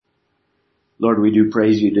Lord, we do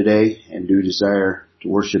praise you today and do desire to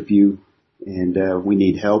worship you. And we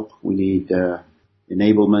need help. We need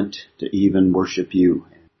enablement to even worship you.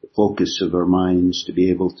 The focus of our minds to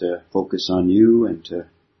be able to focus on you and to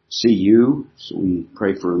see you. So we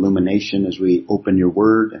pray for illumination as we open your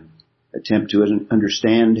word and attempt to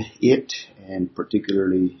understand it and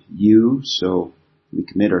particularly you. So we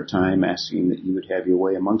commit our time asking that you would have your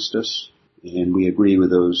way amongst us. And we agree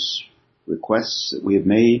with those requests that we have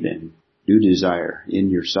made and do desire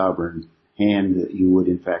in your sovereign hand that you would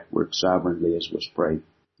in fact work sovereignly as was prayed.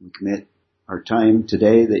 We commit our time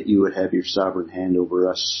today that you would have your sovereign hand over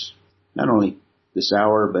us, not only this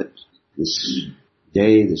hour, but this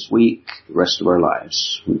day, this week, the rest of our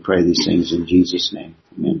lives. We pray these things in Jesus' name.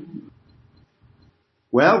 Amen.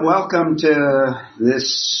 Well, welcome to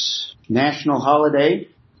this national holiday.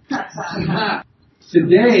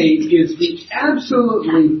 Today is the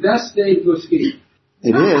absolutely best day to ski.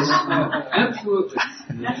 It is. Absolutely.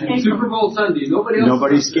 Super Bowl Sunday.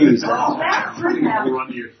 Nobody skis.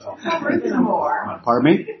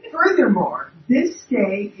 Furthermore, this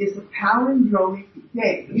day is a palindromic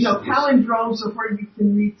day. You know, palindromes are where you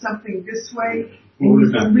can read something this way, and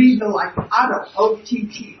you can read the like auto,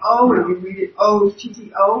 O-T-T-O, and you read it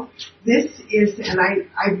O-T-T-O. This is, and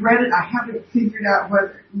I've read it, I haven't figured out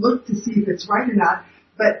look to see if it's right or not,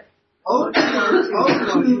 but O2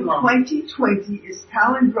 2020 is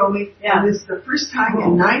palindromic, and this is the first time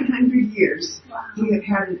in 900 years we have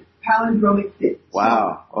had a palindromic fit.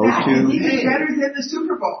 Wow. So that is even better than the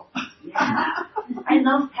Super Bowl. I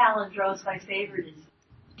love palindromes. My favorite is.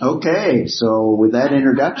 Okay, so with that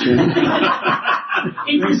introduction.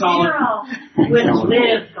 It's a zero with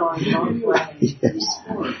live going both ways. Yes.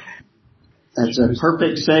 That's a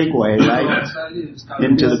perfect segue, right?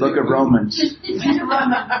 Into the book of Romans.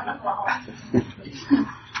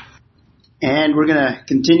 And we're going to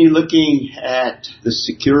continue looking at the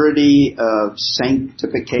security of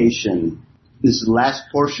sanctification. This is the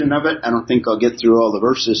last portion of it. I don't think I'll get through all the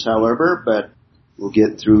verses, however, but we'll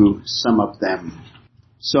get through some of them.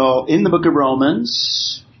 So in the book of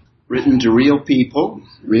Romans, written to real people,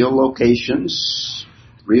 real locations,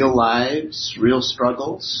 real lives, real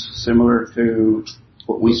struggles, similar to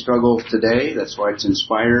what we struggle today. That's why it's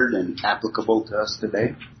inspired and applicable to us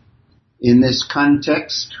today. In this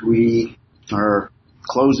context, we are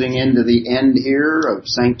closing into the end here of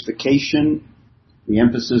sanctification. The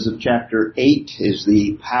emphasis of chapter 8 is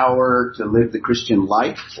the power to live the Christian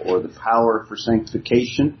life, or the power for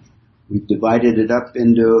sanctification. We've divided it up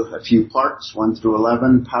into a few parts, 1 through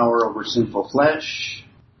 11, power over sinful flesh,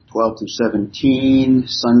 12 through 17,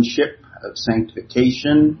 sonship of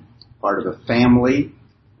sanctification, part of a family.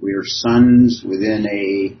 We are sons within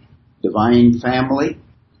a divine family.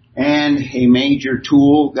 And a major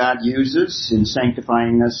tool God uses in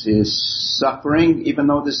sanctifying us is suffering, even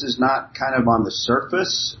though this is not kind of on the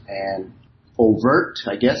surface and overt,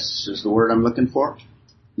 I guess is the word I'm looking for.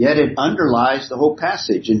 Yet it underlies the whole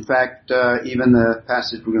passage. In fact, even the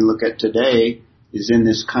passage we're going to look at today is in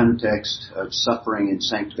this context of suffering and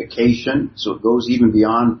sanctification. So it goes even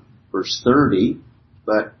beyond verse 30,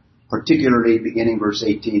 but particularly beginning verse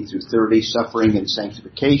 18 through 30, suffering and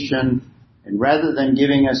sanctification. And rather than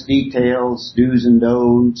giving us details, do's and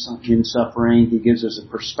don'ts in suffering, he gives us a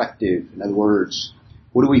perspective. In other words,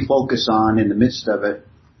 what do we focus on in the midst of it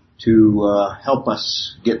to help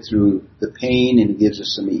us get through the pain, and he gives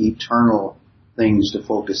us some eternal things to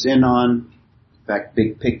focus in on. In fact,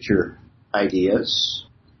 big picture ideas.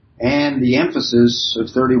 And the emphasis of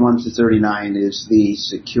 31 to 39 is the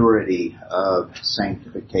security of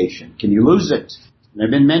sanctification. Can you lose it? And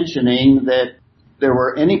I've been mentioning that there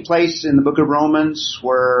were any place in the book of Romans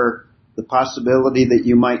where the possibility that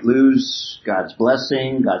you might lose God's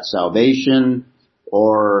blessing, God's salvation,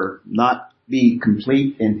 or not be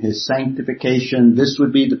complete in his sanctification, this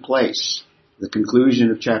would be the place, the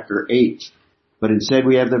conclusion of chapter 8. But instead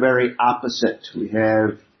we have the very opposite. We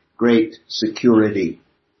have great security.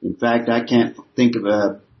 In fact, I can't think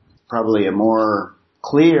of probably a more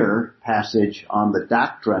clear passage on the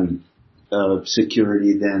doctrine of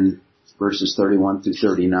security than verses 31 through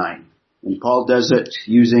 39. And Paul does it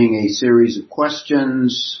using a series of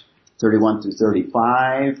questions, 31 through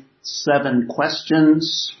 35, 7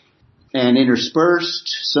 questions, and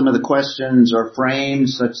interspersed. Some of the questions are framed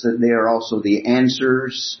such that they are also the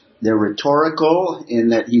answers. They're rhetorical in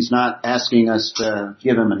that he's not asking us to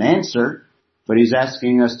give him an answer, but he's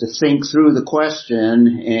asking us to think through the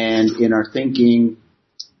question, and in our thinking,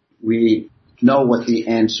 we know what the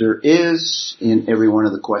answer is in every one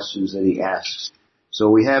of the questions that he asks. So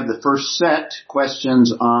we have the first set,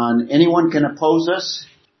 questions on anyone can oppose us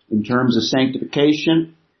in terms of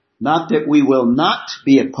sanctification. Not that we will not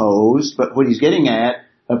be opposed, but what he's getting at,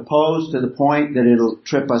 opposed to the point that it'll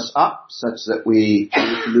trip us up such that we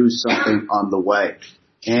lose something on the way.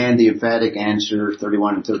 And the emphatic answer,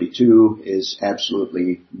 31 and 32, is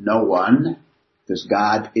absolutely no one, because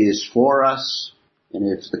God is for us.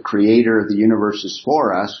 And if the creator of the universe is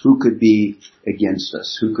for us, who could be against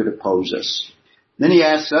us? Who could oppose us? Then he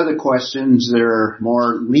asks other questions that are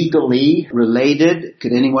more legally related.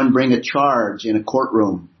 Could anyone bring a charge in a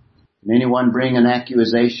courtroom? Can anyone bring an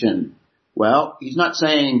accusation? Well, he's not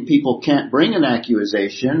saying people can't bring an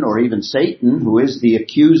accusation, or even Satan, who is the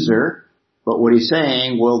accuser. But what he's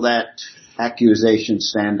saying, will that accusation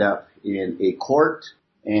stand up in a court?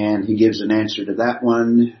 And he gives an answer to that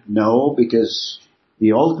one. No, because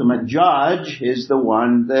the ultimate judge is the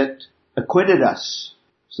one that acquitted us.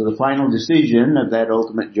 So the final decision of that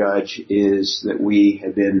ultimate judge is that we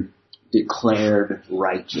have been declared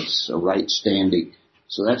righteous, a right standing.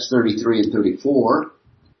 So that's 33 and 34.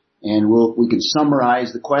 And we can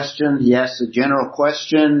summarize the question. He asks a general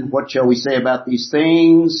question. What shall we say about these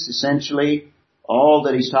things? Essentially, all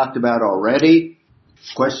that he's talked about already.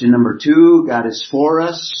 Question number 2, God is for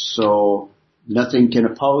us, so nothing can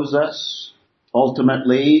oppose us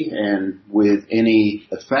ultimately and with any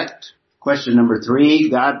effect. Question number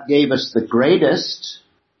 3, God gave us the greatest,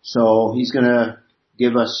 so he's going to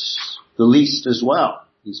give us the least as well.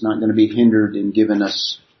 He's not going to be hindered in giving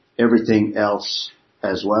us everything else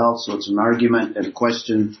as well. So it's an argument and a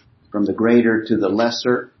question from the greater to the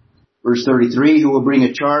lesser. Verse 33, who will bring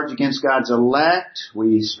a charge against God's elect?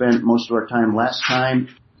 We spent most of our time last time.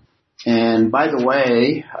 And by the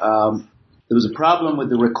way, there was a problem with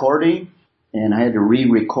the recording, and I had to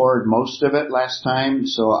re-record most of it last time.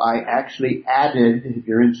 So I actually added, if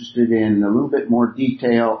you're interested in a little bit more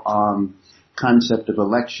detail on concept of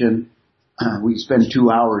election, we spend 2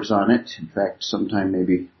 hours on it. In fact, sometime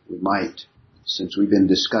maybe we might, since we've been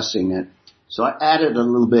discussing it. So I added a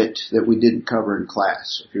little bit that we didn't cover in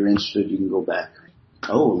class. If you're interested, you can go back.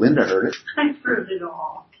 Oh, Linda heard it. I've heard it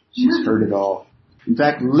all. She's heard it all. In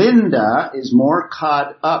fact, Linda is more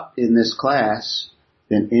caught up in this class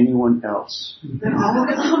than anyone else. Then all of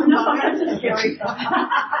us. Oh, no, that's a scary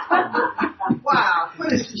Wow,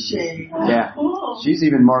 what is the shame? Yeah, Cool. she's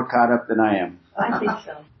even more caught up than I am. I think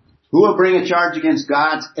so. Who will bring a charge against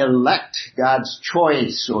God's elect, God's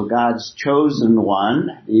choice, or God's chosen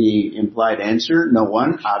one? The implied answer, no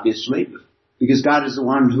one, obviously, because God is the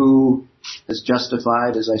one who is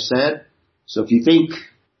justified, as I said. So if you think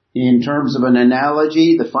in terms of an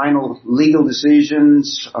analogy, the final legal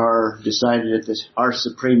decisions are decided at our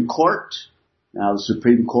Supreme Court. Now, the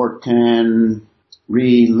Supreme Court can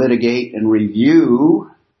relitigate and review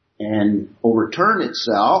and overturn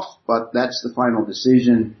itself, but that's the final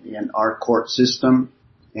decision in our court system.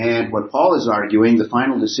 And what Paul is arguing, the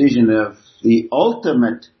final decision of the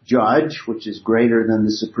ultimate judge, which is greater than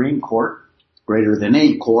the Supreme Court, greater than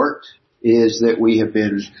any court, is that we have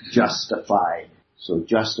been justified. So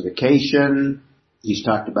justification, he's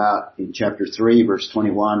talked about in chapter 3, verse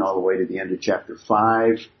 21, all the way to the end of chapter 5.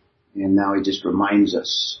 And now he just reminds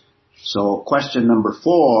us. So question number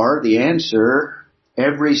 4, the answer,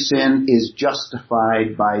 every sin is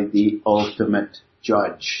justified by the ultimate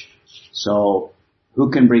judge. So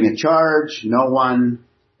who can bring a charge? No one.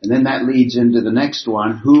 And then that leads into the next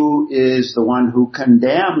one. Who is the one who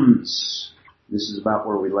condemns? This is about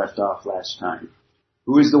where we left off last time.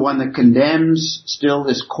 Who is the one that condemns? Still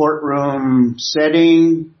this courtroom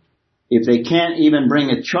setting. If they can't even bring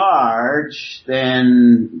a charge,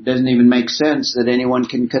 then it doesn't even make sense that anyone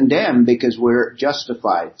can condemn because we're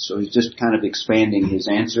justified. So he's just kind of expanding his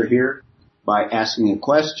answer here by asking a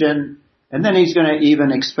question. And then he's going to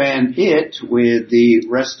even expand it with the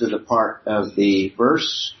rest of the part of the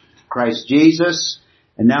verse, Christ Jesus.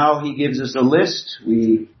 And now he gives us a list.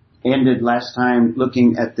 We ended last time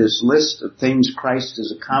looking at this list of things Christ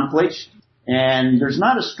has accomplished. And there's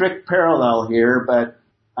not a strict parallel here, but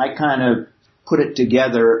I kind of put it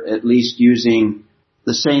together, at least using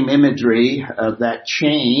the same imagery of that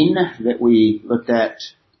chain that we looked at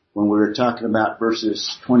when we were talking about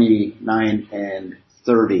verses 29 and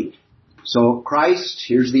 30. So Christ,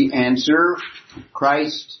 here's the answer.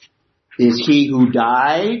 Christ is he who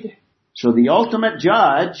died. So the ultimate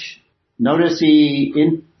judge, notice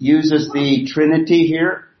he uses the Trinity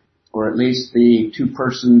here, or at least the two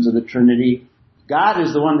persons of the Trinity. God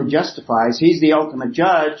is the one that justifies. He's the ultimate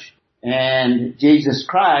judge. And Jesus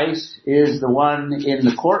Christ is the one in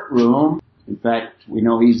the courtroom. In fact, we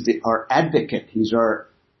know he's our advocate. He's our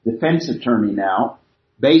defense attorney now.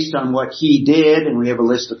 Based on what he did, and we have a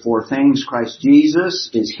list of 4 things, Christ Jesus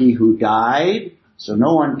is he who died. So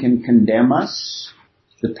no one can condemn us.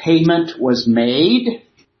 The payment was made.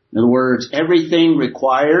 In other words, everything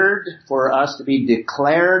required for us to be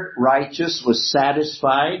declared righteous was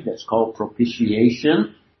satisfied. That's called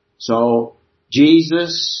propitiation. So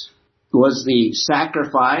Jesus was the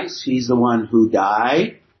sacrifice. He's the one who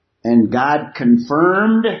died. And God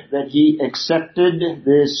confirmed that He accepted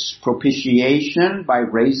this propitiation by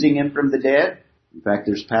raising Him from the dead. In fact,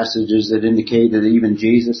 there's passages that indicate that even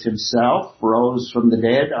Jesus Himself rose from the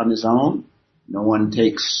dead on His own. No one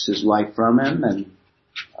takes His life from Him, and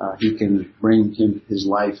He can bring His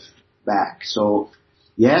life back. So,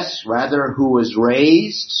 yes, rather who was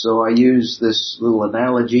raised. So I use this little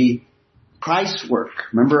analogy. Christ's work.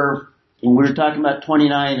 Remember, when we were talking about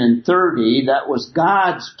 29 and 30, that was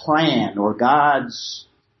God's plan or God's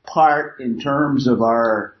part in terms of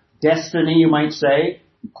our destiny, you might say,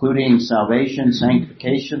 including salvation,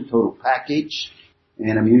 sanctification, total package.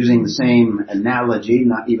 And I'm using the same analogy,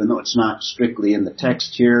 not even though it's not strictly in the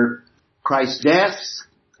text here. Christ's death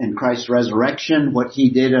and Christ's resurrection, what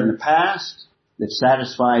He did in the past, that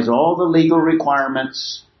satisfies all the legal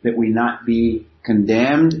requirements that we not be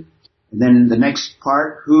condemned. And then the next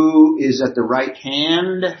part, who is at the right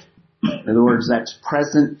hand? In other words, that's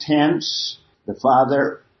present tense. The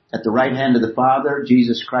Father, at the right hand of the Father,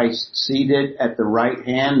 Jesus Christ seated at the right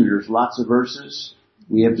hand. There's lots of verses.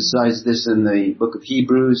 We emphasize this in the book of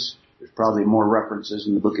Hebrews. There's probably more references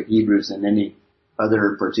in the book of Hebrews than any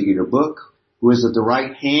other particular book. Who is at the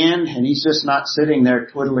right hand, and He's just not sitting there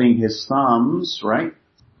twiddling His thumbs, right?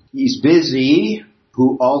 He's busy,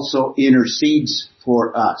 who also intercedes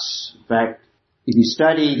for us. In fact, if you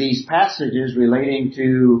study these passages relating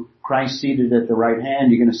to Christ seated at the right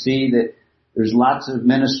hand, you're going to see that there's lots of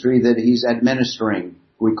ministry that He's administering.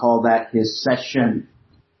 We call that His session,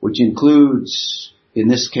 which includes, in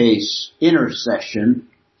this case, intercession.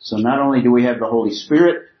 So not only do we have the Holy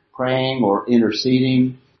Spirit praying or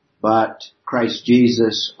interceding, but Christ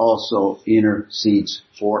Jesus also intercedes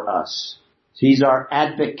for us. He's our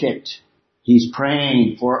advocate. He's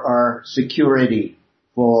praying for our security,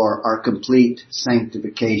 for our complete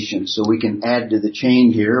sanctification. So we can add to the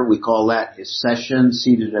chain here. We call that His session,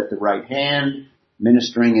 seated at the right hand,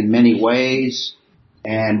 ministering in many ways.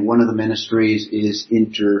 And one of the ministries is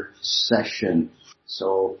intercession.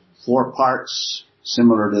 So 4 parts,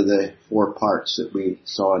 similar to the 4 parts that we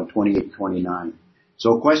saw in 28-29.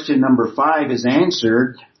 So question number 5 is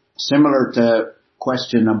answered, similar to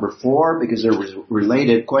question number 4, because they're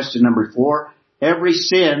related. Question number 4, every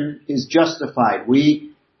sin is justified.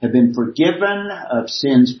 We have been forgiven of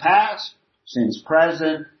sins past, sins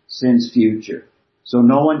present, sins future. So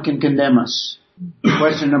no one can condemn us.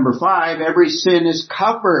 Question number 5, every sin is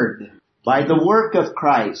covered by the work of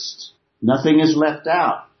Christ. Nothing is left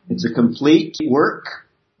out. It's a complete work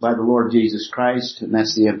by the Lord Jesus Christ, and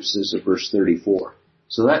that's the emphasis of verse 34.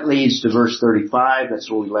 So that leads to verse 35.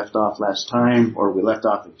 That's where we left off last time, or we left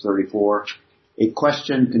off at 34. A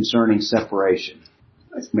question concerning separation.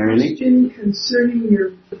 Mary Lee? A question concerning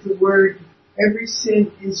the word, every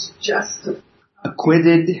sin is justified.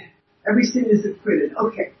 Acquitted. Every sin is acquitted.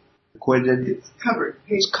 Okay. Acquitted. It's covered.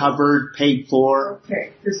 It's covered, paid for.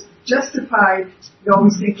 Okay. Because justified, you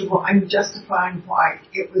always think of, well, I'm justifying why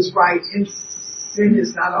it was right, and sin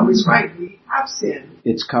is not always right. We have sinned.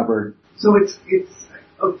 It's covered. So it's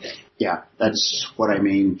okay. Yeah, that's what I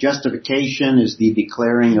mean. Justification is the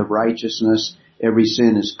declaring of righteousness. Every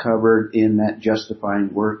sin is covered in that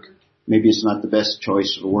justifying work. Maybe it's not the best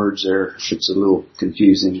choice of words there. It's a little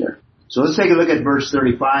confusing there. So let's take a look at verse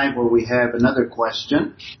 35 where we have another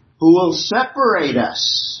question. Who will separate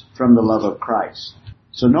us from the love of Christ?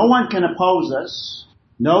 So no one can oppose us.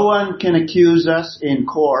 No one can accuse us in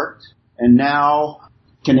court. And now,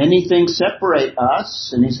 can anything separate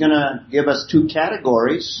us? And He's going to give us 2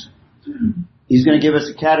 categories. He's going to give us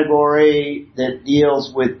a category that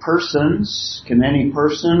deals with persons. Can any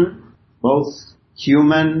person, both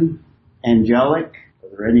human, angelic, are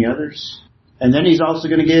there any others? And then He's also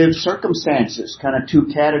going to give circumstances, kind of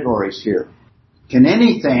 2 categories here. Can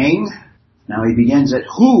anything, now He begins at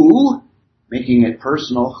who, making it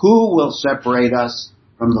personal, who will separate us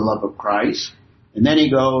from the love of Christ? And then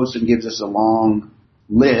He goes and gives us a long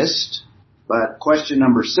list. But question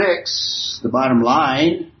number 6, the bottom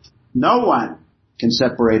line, no one can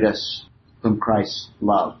separate us from Christ's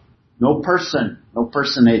love. No person, no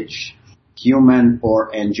personage, human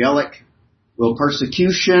or angelic. Will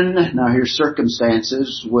persecution, now here's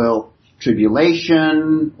circumstances, will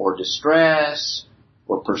tribulation or distress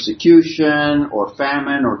or persecution or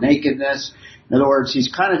famine or nakedness. In other words,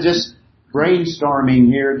 He's kind of just brainstorming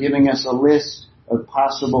here, giving us a list of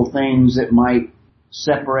possible things that might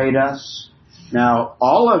separate us. Now,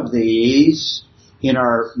 all of these In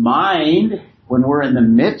our mind, when we're in the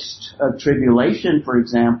midst of tribulation, for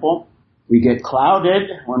example, we get clouded.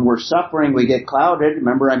 When we're suffering, we get clouded.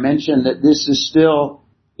 Remember I mentioned that this is still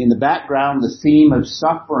in the background, the theme of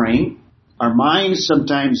suffering. Our minds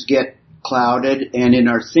sometimes get clouded, and in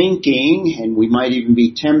our thinking, and we might even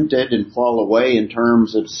be tempted and fall away in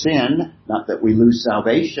terms of sin. Not that we lose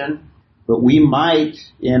salvation, but we might,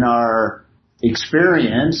 in our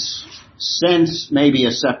experience, sense maybe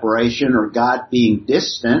a separation or God being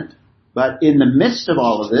distant. But in the midst of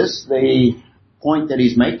all of this, the point that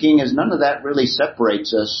he's making is none of that really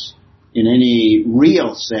separates us in any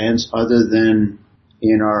real sense other than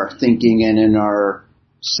in our thinking and in our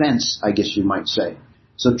sense, I guess you might say.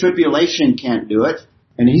 So tribulation can't do it.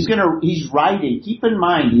 And he's writing, keep in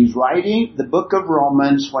mind, he's writing the book of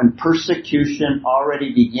Romans when persecution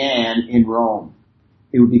already began in Rome.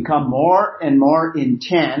 It would become more and more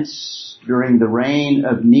intense during the reign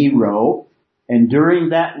of Nero. And during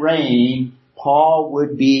that reign, Paul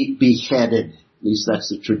would be beheaded. At least that's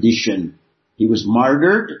the tradition. He was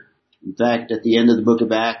martyred. In fact, at the end of the book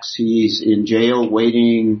of Acts, he's in jail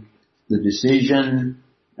waiting the decision.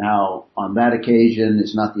 Now, on that occasion,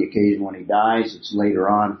 it's not the occasion when he dies. It's later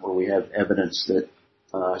on where we have evidence that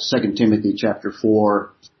 2 Timothy chapter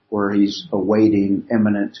 4, where he's awaiting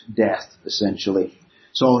imminent death, essentially.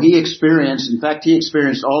 So he experienced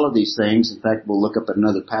all of these things. In fact, we'll look up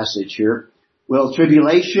another passage here. Well,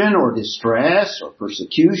 tribulation or distress or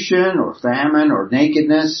persecution or famine or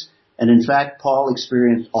nakedness. And in fact, Paul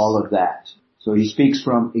experienced all of that. So he speaks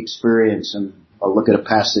from experience, and I'll look at a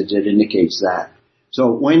passage that indicates that.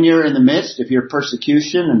 So when you're in the midst, if you're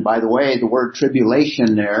persecution, and by the way, the word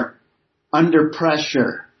tribulation there, under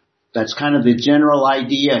pressure, that's kind of the general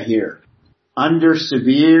idea here. Under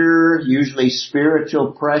severe, usually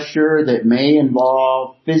spiritual pressure that may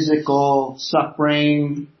involve physical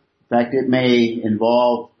suffering. In fact, it may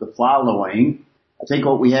involve the following. I think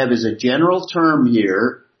what we have is a general term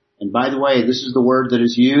here. And by the way, this is the word that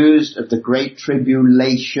is used of the Great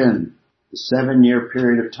Tribulation, the 7-year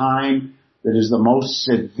period of time that is the most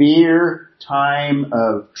severe time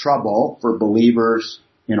of trouble for believers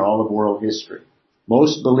in all of world history.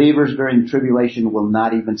 Most believers during the tribulation will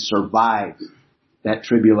not even survive that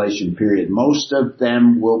tribulation period. Most of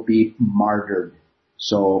them will be martyred.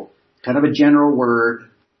 So, kind of a general word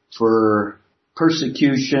for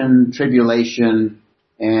persecution, tribulation,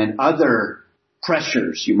 and other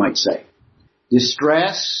pressures, you might say.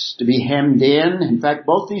 Distress, to be hemmed in. In fact,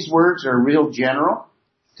 both these words are real general.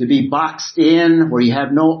 To be boxed in, where you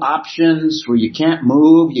have no options, where you can't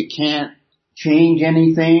move, you can't change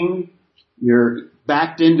anything. You're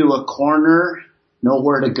backed into a corner,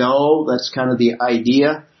 nowhere to go. That's kind of the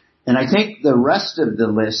idea. And I think the rest of the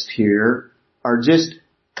list here are just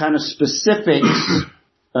kind of specifics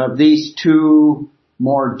of these two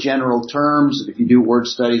more general terms. If you do word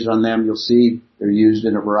studies on them, you'll see they're used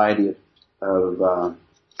in a variety of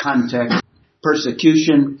contexts.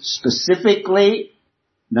 Persecution specifically,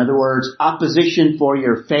 in other words, opposition for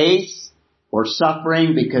your faith or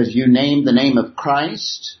suffering because you name the name of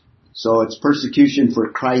Christ. So it's persecution for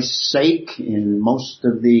Christ's sake in most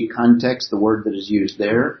of the context, the word that is used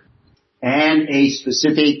there. And a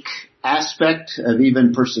specific aspect of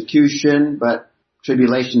even persecution, but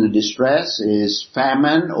tribulation and distress is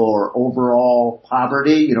famine or overall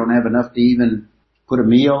poverty. You don't have enough to even put a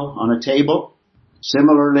meal on a table.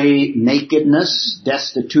 Similarly, nakedness,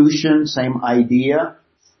 destitution, same idea.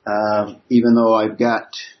 Even though I've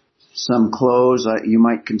got some clothes, you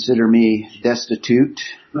might consider me destitute.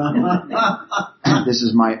 This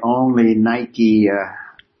is my only Nike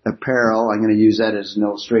apparel. I'm going to use that as an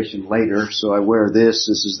illustration later. So I wear this.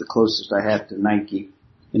 This is the closest I have to Nike.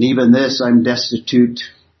 And even this, I'm destitute.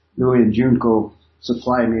 Louis and Junko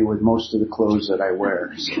supply me with most of the clothes that I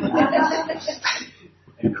wear. So.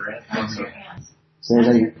 Say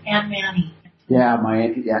that again. Aunt Manny.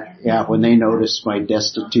 Yeah, when they notice my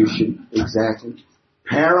destitution. Exactly.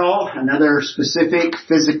 Peril, another specific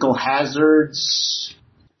physical hazards,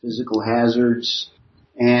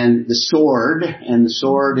 and the sword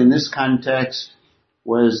in this context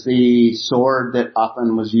was the sword that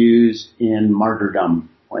often was used in martyrdom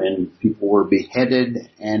when people were beheaded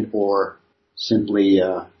and or simply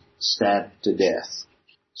stabbed to death.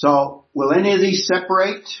 So, will any of these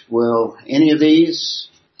separate? Will any of these?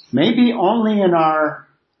 Maybe only in our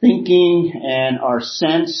thinking and our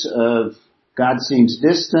sense of God seems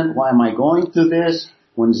distant. Why am I going through this?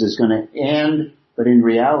 When is this going to end? But in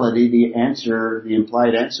reality, the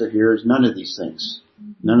implied answer here is none of these things.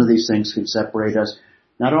 None of these things can separate us.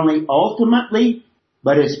 Not only ultimately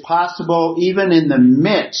But it's possible even in the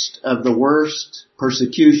midst of the worst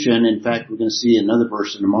persecution, in fact, we're going to see another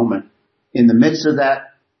verse in a moment, in the midst of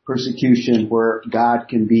that persecution where God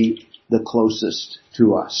can be the closest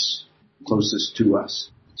to us. Closest to us.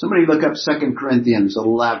 Somebody look up 2 Corinthians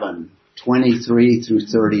 11, 23 through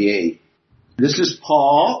 38. This is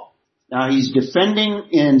Paul. Now he's defending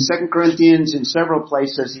in 2 Corinthians in several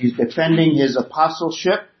places. He's defending his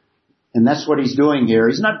apostleship. And that's what he's doing here.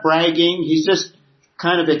 He's not bragging. He's just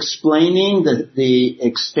kind of explaining the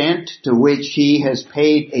extent to which he has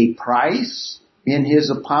paid a price in his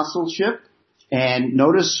apostleship. And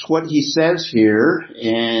notice what he says here,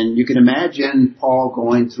 and you can imagine Paul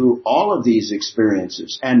going through all of these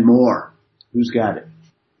experiences and more. Who's got it?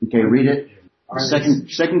 Okay, read it.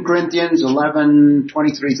 2 Corinthians 11,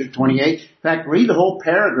 23 through 28. In fact, read the whole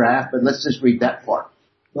paragraph, but let's just read that part.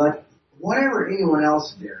 But whatever anyone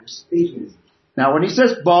else there speaking. Now, when he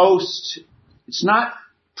says boast, it's not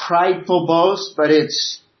prideful boast, but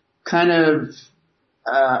it's kind of,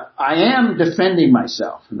 I am defending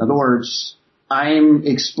myself. In other words, I'm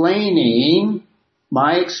explaining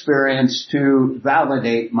my experience to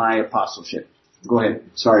validate my apostleship. Go ahead.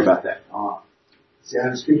 Sorry about that. See,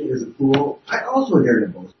 I'm speaking as a fool. I also dare to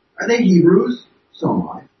boast. Are they Hebrews? So am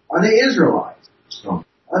I. Are they Israelites? So am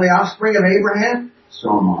I. Are they offspring of Abraham?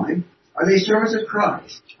 So am I. Are they servants of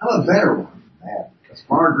Christ? I'm a better one. I have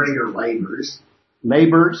far greater labors.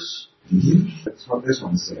 Labors? Mm-hmm. That's what this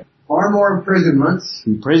one said. Far more imprisonments.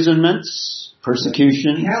 Imprisonments.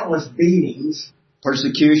 Persecution. Countless beatings.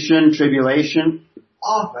 Persecution. Tribulation.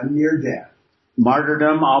 Often near death.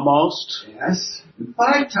 Martyrdom almost. Yes.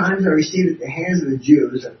 5 times I received at the hands of the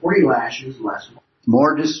Jews 40 lashes less.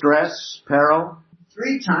 More distress. Peril.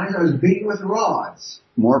 3 times I was beaten with rods.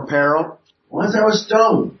 More peril. Once I was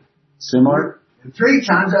stoned. Similar. And 3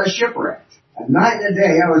 times I was shipwrecked. At night and a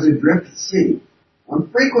day I was adrift at sea. On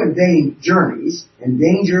frequent journeys, in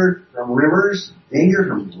danger from rivers, danger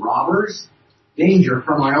from robbers, danger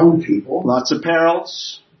from my own people. Lots of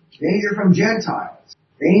perils. Danger from Gentiles.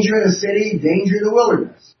 Danger in the city, danger in the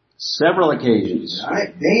wilderness. Several occasions.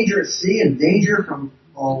 Right? Danger at sea and danger from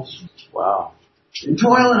false. Wow. In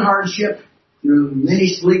toil and hardship, through many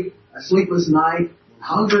a sleepless night,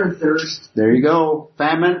 hunger and thirst. There you go.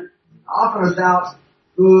 Famine. Often without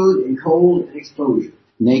food and cold and exposure.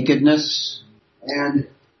 Nakedness. And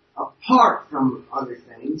apart from other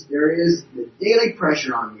things, there is the daily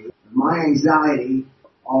pressure on you, my anxiety,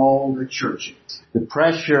 all the churches. The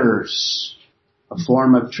pressures, a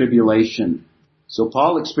form of tribulation. So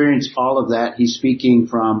Paul experienced all of that. He's speaking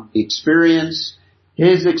from experience.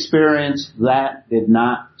 His experience, that did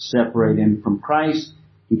not separate him from Christ.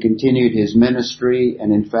 He continued his ministry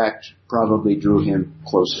and in fact probably drew him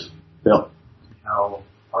closer. Bill. How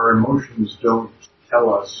our emotions don't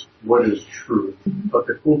tell us what is true, but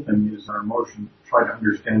the cool thing is our emotions try to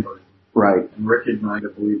understand our right and recognize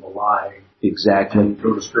and believe a lie. Exactly. And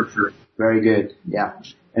go to Scripture. Very good. Yeah.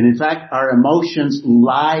 And in fact, our emotions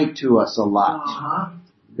lie to us a lot. Uh-huh.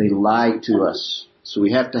 They lie to us. So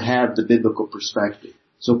we have to have the biblical perspective.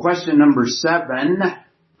 So question number 7,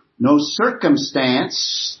 no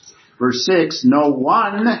circumstance, verse 6, no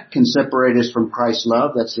one can separate us from Christ's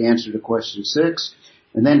love. That's the answer to question 6.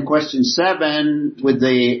 And then question 7, with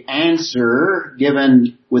the answer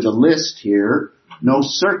given with a list here, no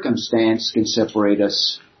circumstance can separate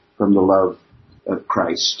us from the love of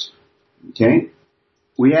Christ. Okay?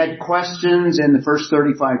 We had questions in the first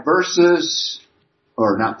 35 verses,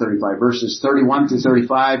 or not 35 verses, 31 through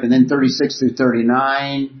 35, and then 36 through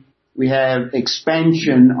 39. We have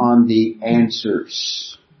expansion on the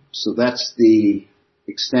answers. So that's the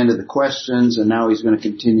extent of the questions, and now he's going to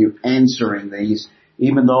continue answering these,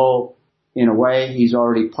 even though, in a way, he's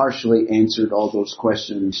already partially answered all those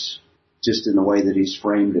questions just in the way that he's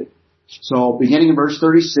framed it. So, beginning in verse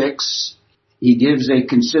 36, he gives a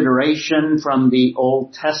consideration from the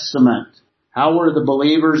Old Testament. How were the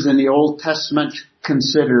believers in the Old Testament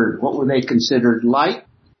considered? What were they considered like?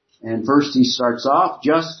 And first he starts off,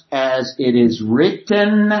 just as it is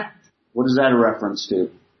written. What is that a reference to?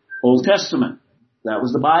 Old Testament. That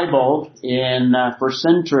was the Bible in first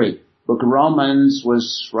century. Book of Romans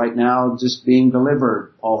was right now just being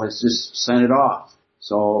delivered. Paul has just sent it off.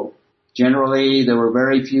 So generally there were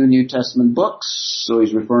very few New Testament books, so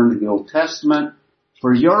he's referring to the Old Testament.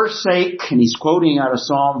 For your sake, and he's quoting out of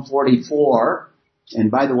Psalm 44. And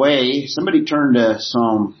by the way, somebody turn to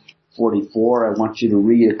Psalm 44. I want you to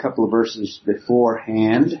read a couple of verses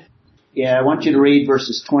beforehand. Yeah, I want you to read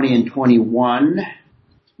verses 20 and 21.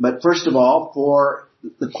 But first of all, for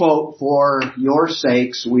the quote, for your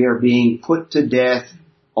sakes we are being put to death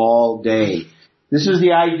all day. This is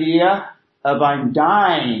the idea of I'm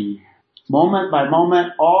dying moment by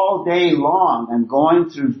moment all day long. I'm going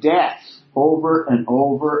through death over and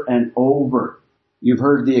over and over. You've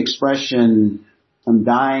heard the expression, I'm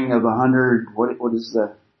dying of 100, what is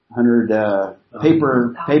the 100,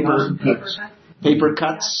 paper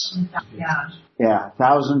cuts? Yeah,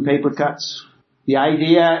 1,000 paper cuts. The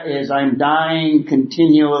idea is I'm dying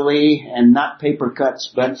continually, and not paper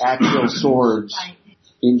cuts, but actual swords,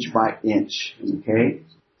 inch by inch. Okay?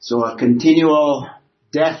 So a continual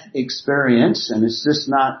death experience, and it's just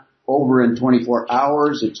not over in 24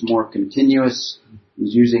 hours, it's more continuous.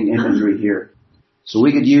 He's using imagery here. So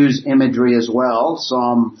we could use imagery as well,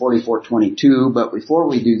 Psalm 44:22, but before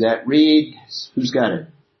we do that, read, who's got it?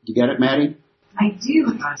 You got it, Maddie? I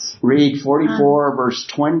do. Read 44 verse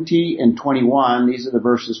 20 and 21. These are the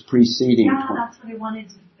verses preceding. Yeah, that's what I wanted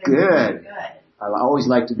to do. Good. I always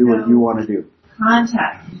like to do what you want to do.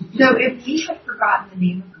 Context. So if we had forgotten the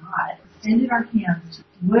name of God, extended our hands,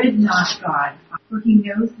 would not God, for he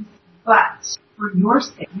knows this, but for your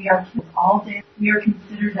sake, we are killed all day. We are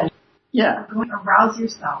considered as going to arouse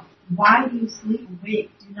yourself. Why do you sleep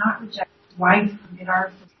awake? Do not reject. Why do you forget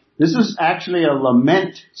our... This is actually a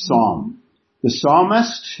lament psalm. The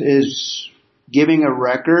psalmist is giving a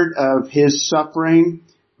record of his suffering,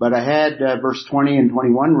 but I had verse 20 and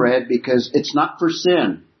 21 read because it's not for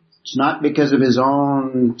sin. It's not because of his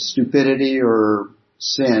own stupidity or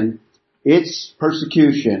sin. It's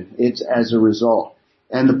persecution. It's as a result.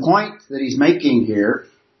 And the point that he's making here,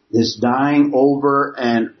 this dying over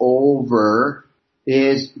and over,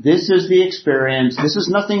 is this is the experience. This is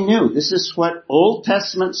nothing new. This is what Old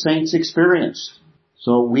Testament saints experienced.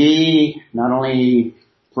 So we, not only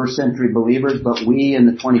first century believers, but we in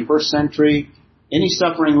the 21st century, any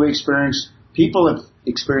suffering we experience, people have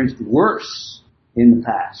experienced worse in the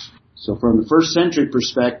past. So from the first century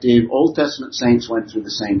perspective, Old Testament saints went through the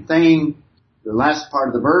same thing. The last part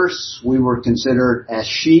of the verse, we were considered as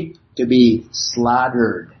sheep to be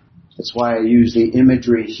slaughtered. That's why I use the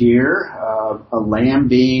imagery here of a lamb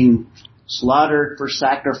being slaughtered for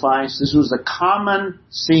sacrifice. This was a common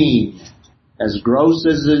scene. As gross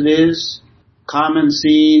as it is, common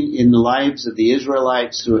scene in the lives of the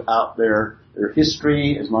Israelites throughout their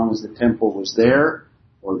history, as long as the temple was there,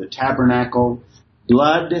 or the tabernacle.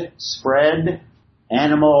 Blood spread,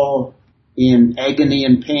 animal in agony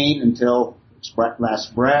and pain until its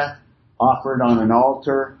last breath, offered on an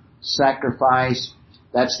altar, sacrifice.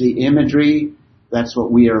 That's the imagery. That's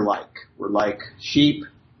what we are like. We're like sheep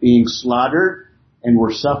being slaughtered, and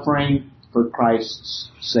we're suffering for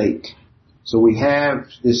Christ's sake. So we have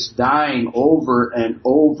this dying over and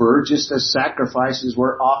over, just as sacrifices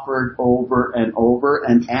were offered over and over,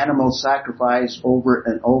 and animal sacrifice over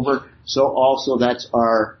and over. So also that's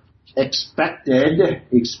our expected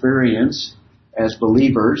experience as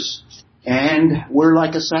believers. And we're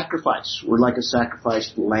like a sacrifice. We're like a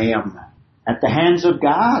sacrificed lamb at the hands of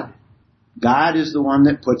God. God is the one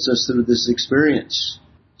that puts us through this experience.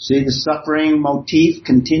 See the suffering motif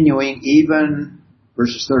continuing even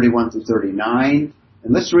verses 31 through 39.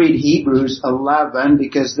 And let's read Hebrews 11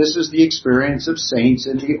 because this is the experience of saints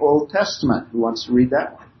in the Old Testament. Who wants to read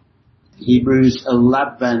that one? Hebrews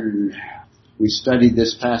 11. We studied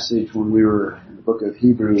this passage when we were in the book of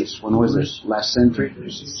Hebrews. When was this? Last century?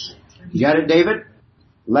 You got it, David?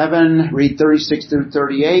 11, read 36 through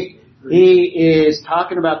 38. He is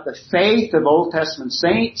talking about the faith of Old Testament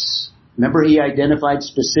saints. Remember, he identified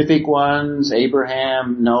specific ones,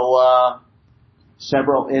 Abraham, Noah,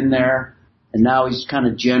 several in there. And now he's kind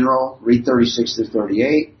of general. Read 36 to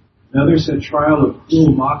 38. Now there's a trial of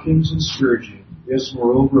cruel mockings and scourging. Yes,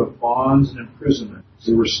 moreover, of bonds and imprisonment.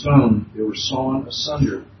 They were stoned, they were sawn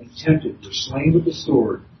asunder, and tempted, were slain with the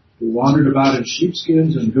sword. They wandered about in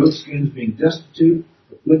sheepskins and goatskins, being destitute,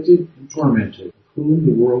 afflicted, and tormented, of whom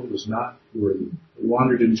the world was not worthy. They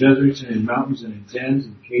wandered in deserts and in mountains and in dens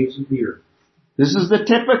and caves of the earth. This is the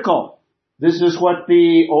typical. This is what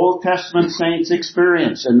the Old Testament saints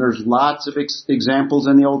experience. And there's lots of examples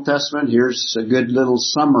in the Old Testament. Here's a good little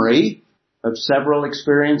summary of several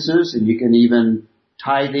experiences. And you can even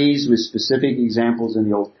tie these with specific examples in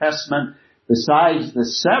the Old Testament, besides the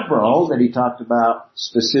several that he talked about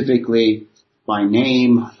specifically by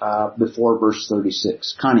name before verse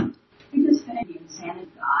 36. Connie. We just finished the insanity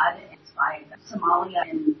of God by Somalia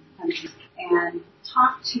and countries and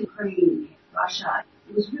talked to Ukraine, Russia.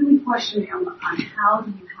 It was really questioning on how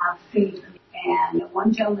do you have faith. And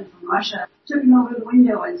one gentleman from Russia took him over the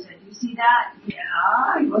window and said, "You see that?"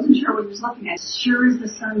 Yeah, he wasn't sure what he was looking at. As sure as the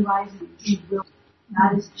sun rises, he will.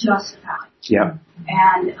 That is just a fact. Yeah.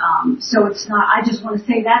 And so it's not. I just want to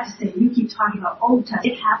say that to say you keep talking about Old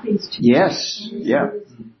Testament. It happens to yes. you. Yeah.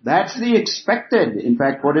 That's the expected. In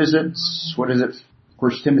fact, what is it?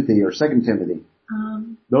 First Timothy or Second Timothy?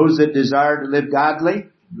 Those that desire to live godly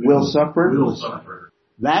will suffer.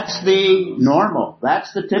 That's the normal.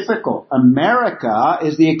 That's the typical. America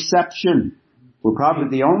is the exception. We're probably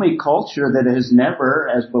the only culture that has never,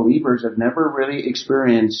 as believers, have never really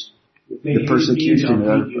experienced the persecution of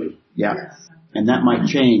everybody. Yeah. And that might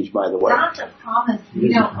change, by the way. That's a promise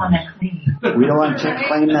we don't want to claim. We don't want to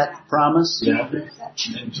claim that promise? Yeah.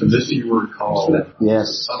 And to this you were called.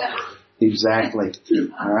 Yes. Exactly.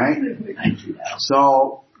 All right?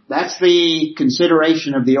 So, that's the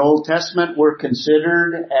consideration of the Old Testament. We're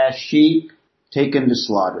considered as sheep taken to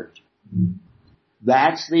slaughter.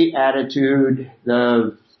 That's the attitude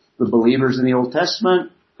of the believers in the Old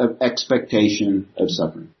Testament of expectation of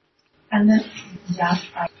suffering. And then, yes,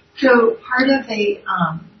 so part of an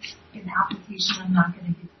application I'm not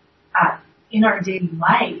going to give in our daily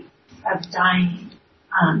life of dying,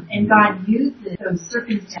 and God uses those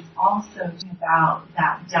circumstances also about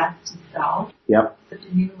that death to self. Yep. That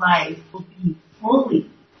the new life will be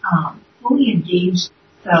fully engaged.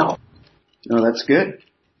 So. No, that's good.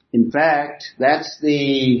 In fact, that's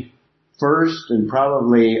the first and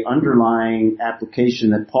probably underlying application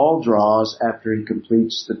that Paul draws after he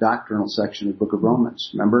completes the doctrinal section of the book of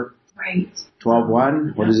Romans. Remember? Right.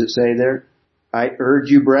 12:1. What does it say there? I urge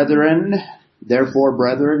you, brethren, therefore,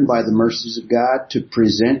 brethren, by the mercies of God, to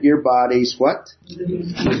present your bodies, what?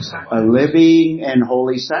 A living and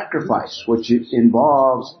holy sacrifice, which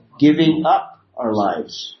involves giving up our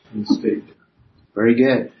lives. Very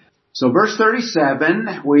good. So verse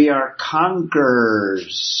 37, we are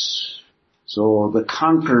conquerors. So the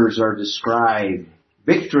conquerors are described.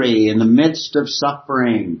 Victory in the midst of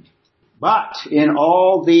suffering. But in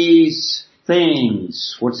all these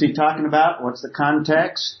things, what's he talking about? What's the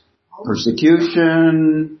context?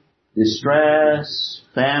 Persecution, distress,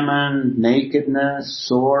 famine, nakedness,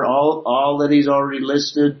 sword, all that he's already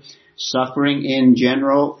listed, suffering in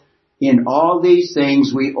general. In all these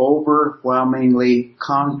things we overwhelmingly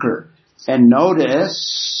conquer. And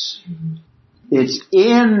notice, it's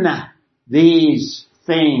in these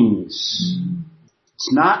things.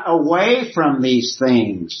 It's not away from these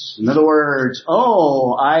things. In other words,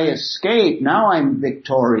 I escaped. Now I'm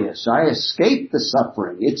victorious. I escaped the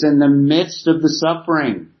suffering. It's in the midst of the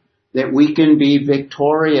suffering that we can be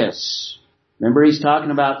victorious. Remember, he's talking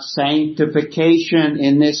about sanctification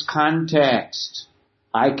in this context.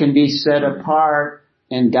 I can be set apart,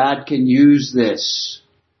 and God can use this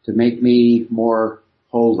to make me more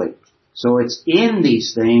holy. So it's in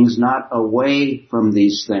these things, not away from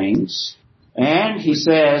these things. And he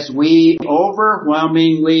says, we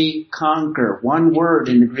overwhelmingly conquer. One word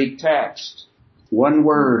in the Greek text. One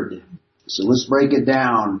word. So let's break it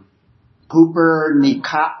down.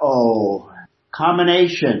 Pupernikao.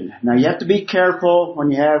 Combination. Now you have to be careful when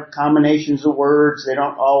you have combinations of words. They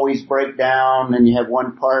don't always break down and you have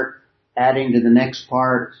one part adding to the next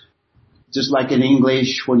part. Just like in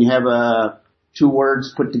English, when you have two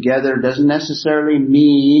words put together, it doesn't necessarily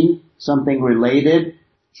mean something related.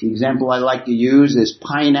 The example I like to use is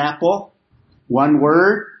pineapple. One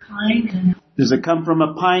word. Pine. Does it come from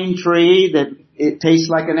a pine tree that it tastes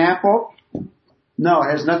like an apple? No,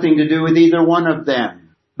 it has nothing to do with either one of them.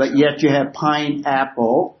 But yet you have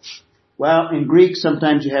pineapple. Well, in Greek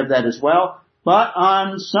sometimes you have that as well. But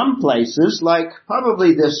on some places, like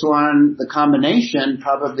probably this one, the combination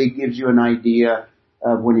probably gives you an idea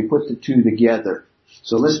of when you put the two together.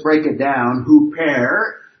 So let's break it down.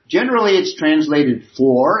 Huper. Generally it's translated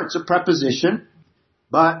for. It's a preposition.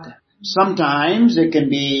 But sometimes it can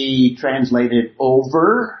be translated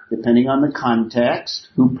over, depending on the context.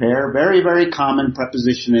 Huper, very, very common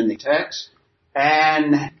preposition in the text.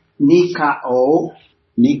 And nikao,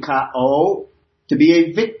 to be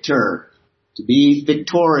a victor, to be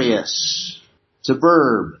victorious. It's a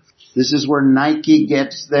verb. This is where Nike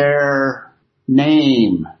gets their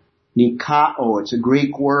name. Nikao, it's a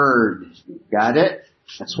Greek word. Got it?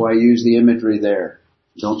 That's why I use the imagery there.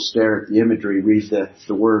 Don't stare at the imagery, read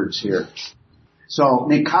the words here. So,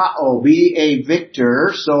 nikao, be a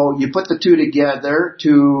victor. So you put the two together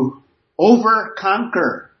to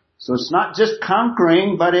over-conquer. So it's not just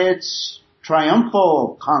conquering, but it's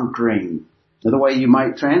triumphal conquering. Another way you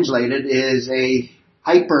might translate it is a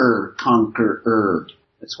hyper-conqueror.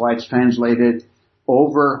 That's why it's translated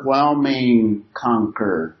overwhelming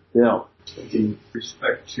conquer. Bill. In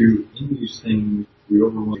respect to in these things we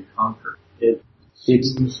overwhelmingly conquer, it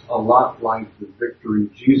seems a lot like the victory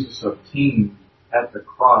Jesus obtained at the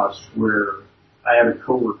cross, where I had a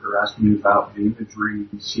coworker ask me about the imagery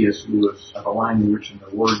in C.S. Lewis of a line in which in the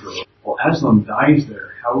wardrobe. Well, Aslan dies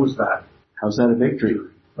there. How's that a victory?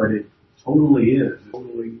 but it totally is. It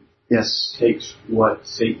totally Yes. takes what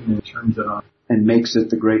Satan turns it on. And makes it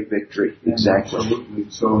the great victory. Exactly. Absolutely.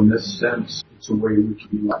 So in this sense, it's a way we can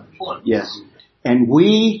be leveraged. Yes. And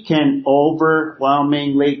we can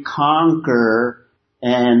overwhelmingly conquer,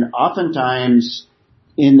 and oftentimes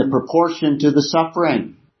in the proportion to the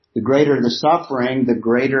suffering. The greater the suffering, the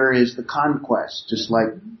greater is the conquest. Just like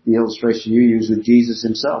the illustration you use with Jesus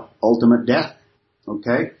himself. Ultimate death.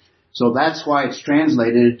 Okay? So that's why it's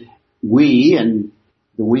translated we, and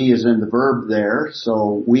the we is in the verb there.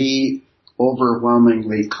 So we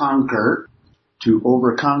overwhelmingly conquer, to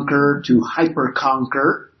overconquer, to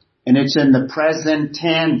hyperconquer. And it's in the present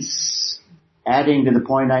tense, adding to the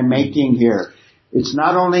point I'm making here. It's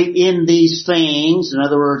not only in these things, in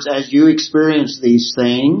other words, as you experience these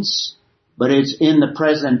things, but it's in the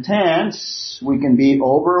present tense. We can be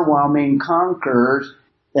overwhelming conquerors.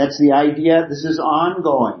 That's the idea. This is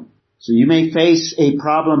ongoing. So you may face a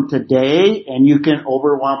problem today, and you can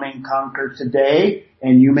overwhelming conquer today,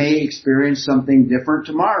 and you may experience something different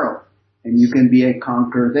tomorrow, and you can be a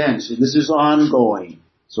conqueror then. So this is ongoing.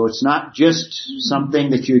 So it's not just something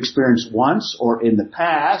that you experienced once or in the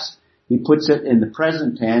past. He puts it in the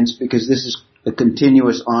present tense because this is a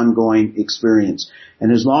continuous ongoing experience.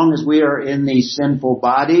 And as long as we are in these sinful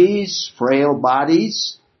bodies, frail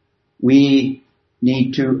bodies, we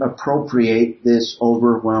need to appropriate this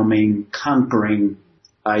overwhelming conquering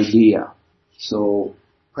idea. So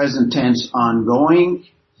present tense ongoing,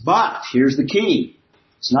 but here's the key.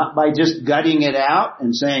 It's not by just gutting it out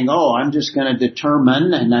and saying, oh, I'm just going to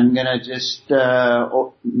determine and I'm going to just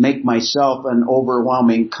make myself an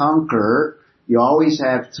overwhelming conqueror. You always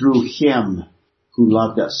have through Him who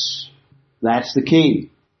loved us. That's the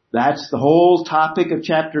key. That's the whole topic of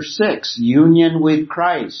chapter 6. Union with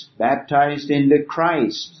Christ, baptized into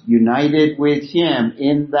Christ, united with Him,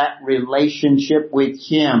 in that relationship with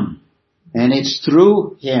Him. And it's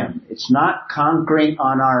through Him. It's not conquering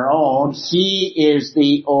on our own. He is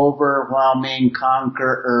the overwhelming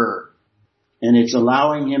conqueror. And it's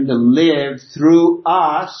allowing Him to live through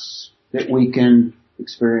us that we can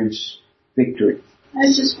experience victory. I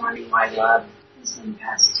was just wondering why love is in the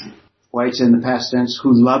past tense. Why it's in the past tense,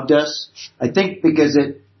 who loved us? I think because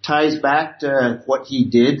it ties back to what He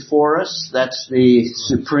did for us. That's the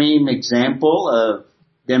supreme example of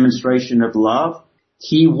demonstration of love.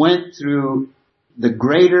 He went through the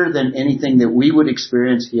greater than anything that we would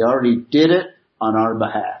experience. He already did it on our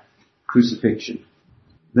behalf. Crucifixion.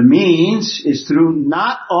 The means is through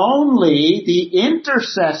not only the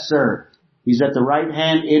intercessor. He's at the right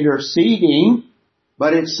hand interceding,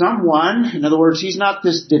 but it's someone, in other words, He's not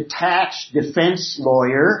this detached defense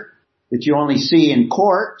lawyer that you only see in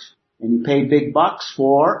court and you pay big bucks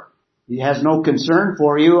for. He has no concern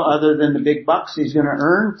for you other than the big bucks He's going to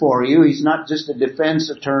earn for you. He's not just a defense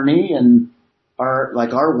attorney in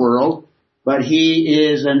like our world, but He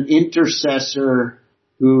is an intercessor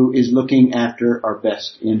who is looking after our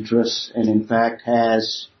best interests and in fact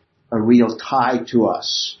has a real tie to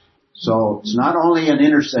us. So it's not only an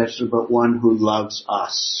intercessor, but one who loves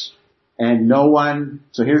us. And no one,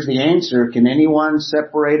 so here's the answer, can anyone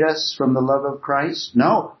separate us from the love of Christ?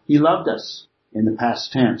 No, He loved us in the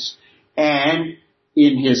past tense. And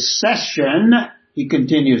in His session, He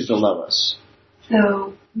continues to love us.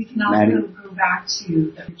 So we can also go back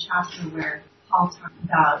to the chapter where Paul talks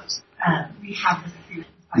about we have the Spirit.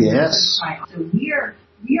 Yes. So we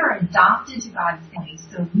are adopted to God's family.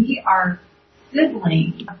 So we are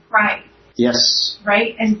siblings of Christ. Yes.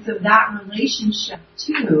 Right? And so that relationship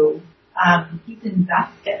too, He's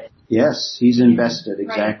invested. Yes, He's invested,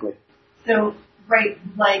 exactly. Right. So, right,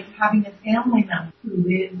 like having a family member who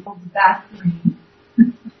is the best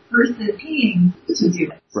versus paying to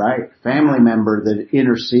do it. Right. Family member that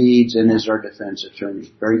intercedes and is our defense attorney.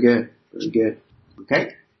 Very good. Very good.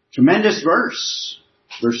 Okay. Tremendous verse.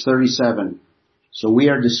 Verse 37. So we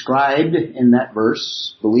are described in that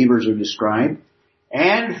verse. Believers are described.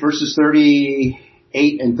 And verses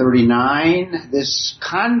 38 and 39, this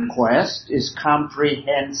conquest is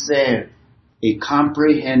comprehensive. A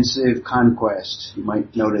comprehensive conquest. You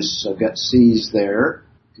might notice I've got C's there.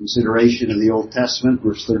 Consideration of the Old Testament,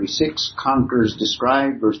 verse 36. Conquers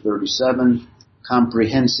described, verse 37.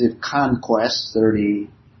 Comprehensive conquest, 38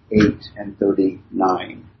 and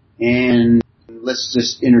 39. And let's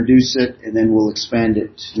just introduce it and then we'll expand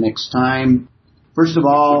it next time. First of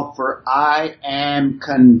all, for I am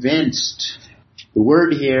convinced. The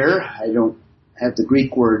word here, I don't have the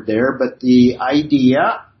Greek word there, but the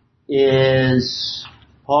idea is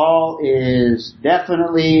Paul is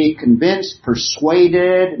definitely convinced,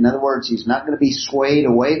 persuaded. In other words, he's not going to be swayed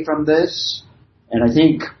away from this. And I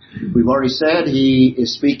think We've already said he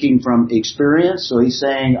is speaking from experience, so he's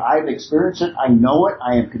saying, I've experienced it, I know it,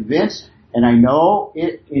 I am convinced, and I know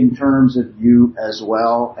it in terms of you as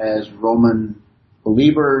well as Roman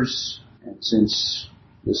believers, and since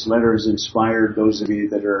this letter has inspired those of you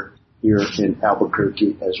that are here in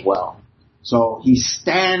Albuquerque as well. So he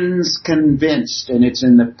stands convinced, and it's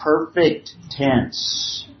in the perfect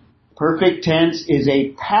tense. Perfect tense is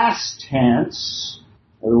a past tense.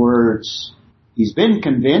 In other words, he's been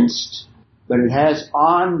convinced, but it has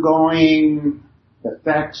ongoing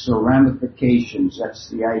effects or ramifications. That's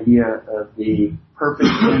the idea of the perfect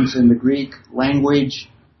tense in the Greek language.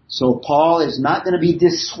 So Paul is not going to be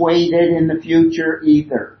dissuaded in the future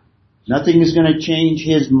either. Nothing is going to change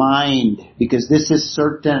his mind because this is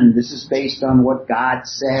certain. This is based on what God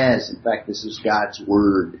says. In fact, this is God's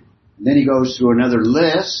Word. And then he goes through another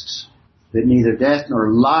list that neither death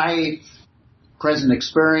nor life, present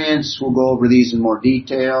experience, we'll go over these in more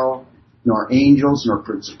detail, nor angels, nor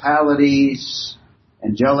principalities,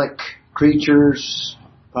 angelic creatures,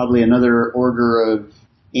 probably another order of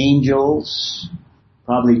angels,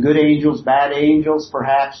 probably good angels, bad angels,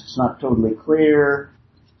 perhaps, it's not totally clear.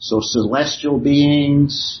 So celestial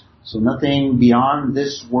beings, so nothing beyond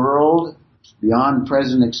this world, beyond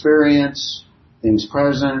present experience, things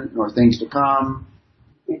present, nor things to come,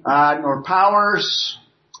 nor powers,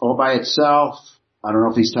 all by itself. I don't know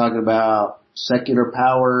if he's talking about secular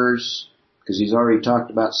powers, because he's already talked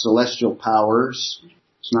about celestial powers.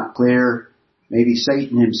 It's not clear. Maybe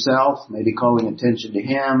Satan himself, maybe calling attention to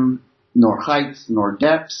him, nor height, nor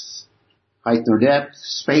depth,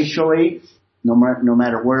 spatially, no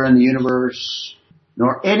matter where in the universe,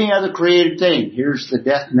 nor any other created thing. Here's the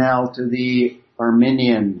death knell to the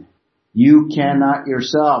Arminian. You cannot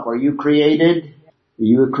yourself. Are you created? Are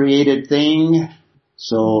you a created thing?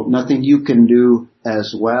 So nothing you can do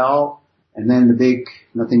as well. And then the big,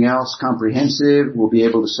 nothing else, comprehensive, will be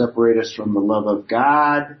able to separate us from the love of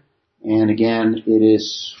God. And again, it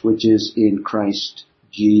is, which is in Christ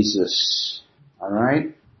Jesus.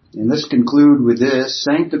 Alright? And let's conclude with this.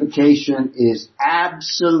 Sanctification is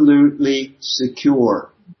absolutely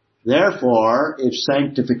secure. Therefore, if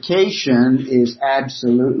sanctification is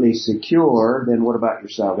absolutely secure, then what about your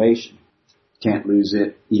salvation? Can't lose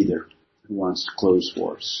it either. Who wants to close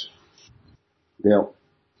for us? Bill.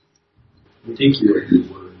 We take you at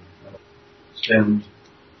your word. Stand,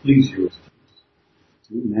 please you.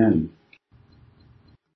 Amen.